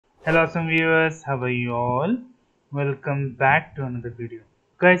Hello awesome viewers, how are you all? Welcome back to another video.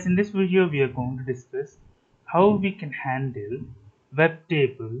 Guys, in this video we are going to discuss how we can handle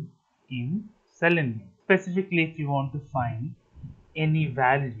WebTable in Selenium. Specifically if you want to find any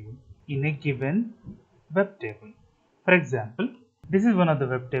value in a given WebTable. For example, this is one of the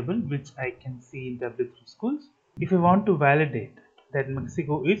WebTable which I can see in W3 schools. If I want to validate that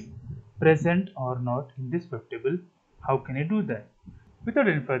Mexico is present or not in this WebTable, how can I do that? Without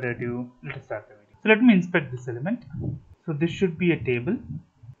any further ado, let us start the video. So let me inspect this element. So this should be a table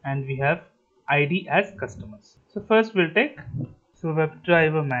and we have ID as customers. So first we'll take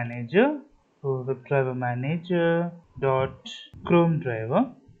WebDriver Manager. So WebDriver Manager dot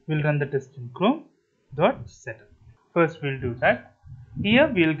ChromeDriver. We'll run the test in Chrome dot setup. First we'll do that. Here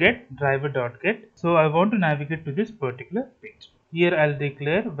we'll get driver.get. So I want to navigate to this particular page. Here I'll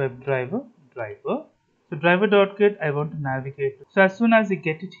declare WebDriver driver. So driver.get I want to navigate. So as soon as I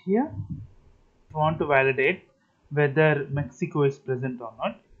get it here, I want to validate whether Mexico is present or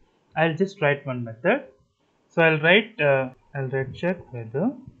not. I'll just write one method. So I'll write check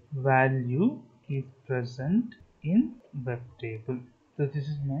whether value is present in WebTable. So this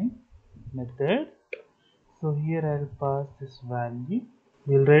is my method. So here I'll pass this value.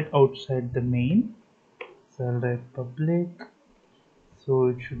 We'll write outside the main. So I'll write public. So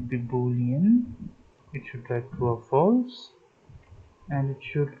it should be boolean. It should write true or false, and it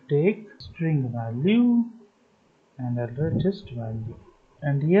should take string value, and I'll write just value.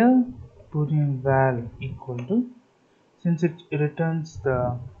 And here boolean val equal to, since it returns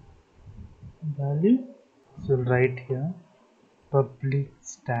the value, so I'll write here public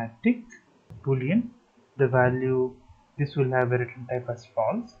static boolean. The value, this will have a return type as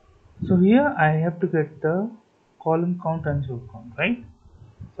false. So here I have to get the column count and row count, right?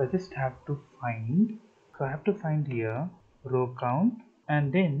 So I just have to find, so I have to find here row count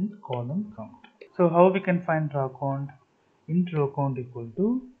and then column count. So how we can find row count? Int row count equal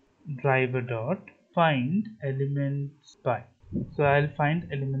to driver dot find elements by. So I'll find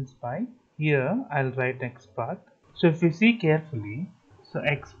elements by. Here I'll write XPath. So if you see carefully, so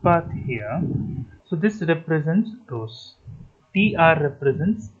XPath here, so this represents rows. TR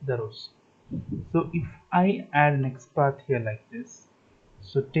represents the rows. So if I add an XPath here like this,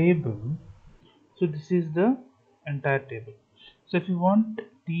 so table, so this is the entire table. So if you want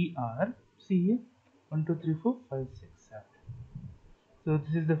tr, see here 1 2 3 4 5 6 7. So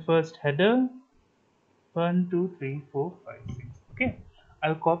this is the first header, 1 2 3 4 5 6. Okay,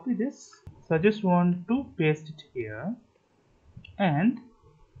 I'll copy this. So I just want to paste it here, and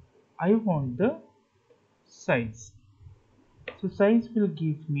I want the size. So size will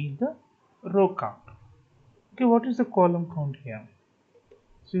give me the row count. Okay, what is the column count here?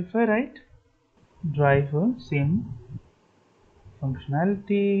 So if I write driver sim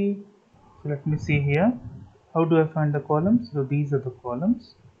functionality, so let me see here, how do I find the columns? So these are the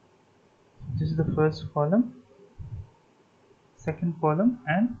columns. This is the first column, second column,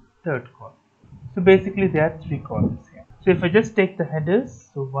 and third column. So basically there are 3 columns here. So if I just take the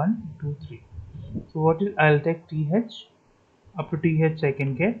headers, so 1 2 3. So what is, I'll take th, up to th I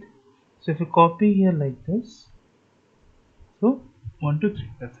can get. So if you copy here like this, so 1 2 3,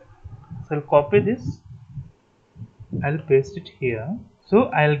 that's it. So I'll copy this, I'll paste it here. So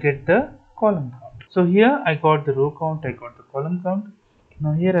I'll get the column count. So here I got the row count, I got the column count.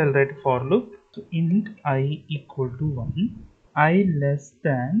 Now here I'll write a for loop. So int I equal to 1, I less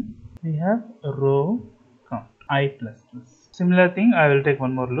than, we have a row count, I plus plus. Similar thing, I will take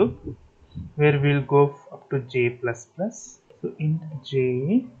one more loop where we'll go up to j plus plus. So int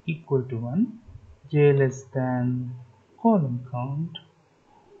j equal to 1, j less than column count.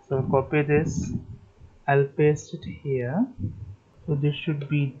 So I'll copy this, I'll paste it here. So this should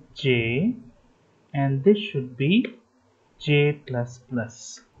be j and this should be j plus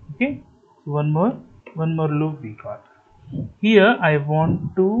plus. Okay, so one more loop we got. Here I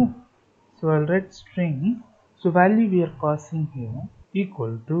want to, so I'll write string. So value we are passing here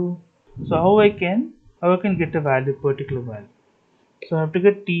equal to, so how I can get a value, particular value. So I have to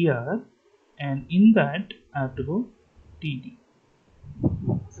get tr, and in that I have to go td.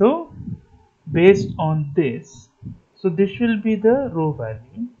 So based on this, so this will be the row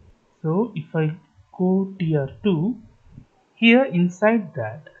value. So if I go tr2, here inside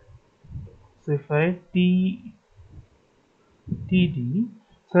that, so if I td,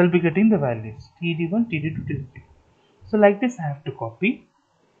 so I'll be getting the values td1, td2, td3. So like this I have to copy.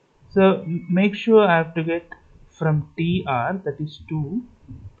 So make sure I have to get from tr, that is 2,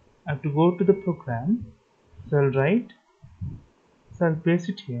 I have to go to the program. So I'll write, so I'll paste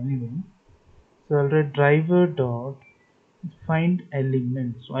it here anyway. So I'll write driver dot find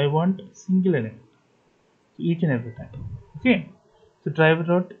element. So I want single element each and every time. Okay. So driver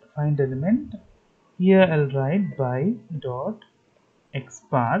dot find element. Here I'll write by dot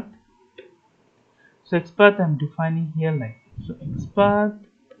xpath. So xpath I'm defining here like so xpath.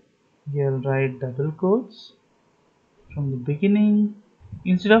 Here I'll write double quotes from the beginning.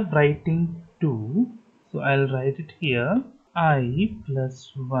 Instead of writing 2, so I'll write it here I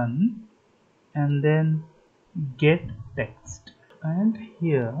plus 1 and then get text and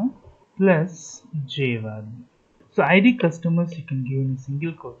here plus j value. So ID customers you can give in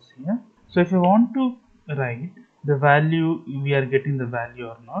single quotes here. So if you want to write the value, we are getting the value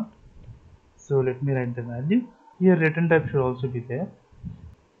or not. So let me write the value. Here return type should also be there.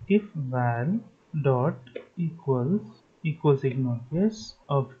 If val dot equals ignore yes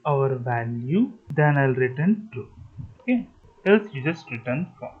of our value, then I'll return true. Okay. Else you just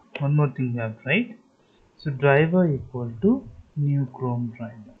return false. One more thing we have, right? So driver equal to new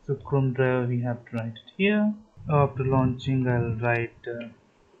ChromeDriver. So ChromeDriver we have to write it here. After launching I'll write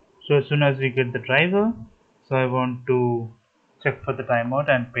so as soon as we get the driver, so I want to check for the timeout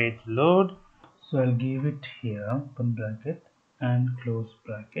and page load. So I'll give it here open bracket and close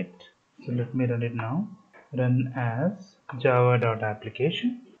bracket. So let me run it now. Run as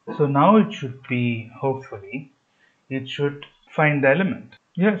java.application. So now it should be, hopefully it should find the element.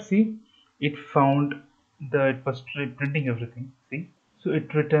 Yeah, see, it found it was printing everything. See, so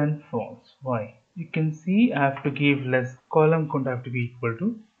it returned false. Why? You can see I have to give less column count have to be equal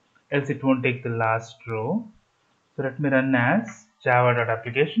to, else it won't take the last row. So let me run as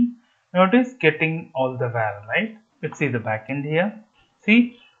java.application. Now it is getting all the val, right? Let's see the backend here.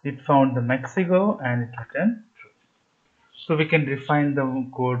 See, it found the Mexico and it returned true. So we can refine the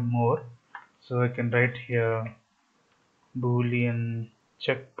code more. So I can write here boolean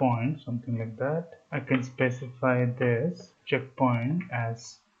checkpoint, something like that. I can specify this checkpoint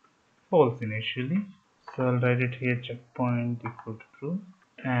as false initially. So I'll write it here checkpoint equal to true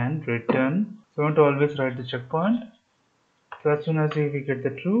and return. So I want to always write the checkpoint. So as soon as we get the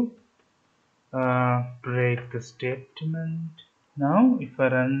true, break the statement. Now if I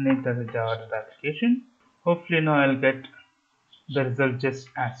run it as a Java application, hopefully now I'll get the result just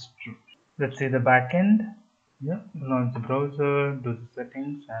as true. Let's say the backend. Yeah, launch the browser, do the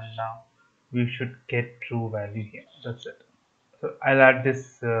settings, and now we should get true value here. That's it. So I'll add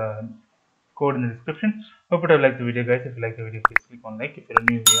this code in the description. Hope you like the video, guys. If you like the video, please click on like. If you're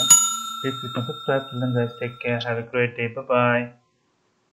new here, please click on subscribe. Till then, guys, take care. Have a great day. Bye bye.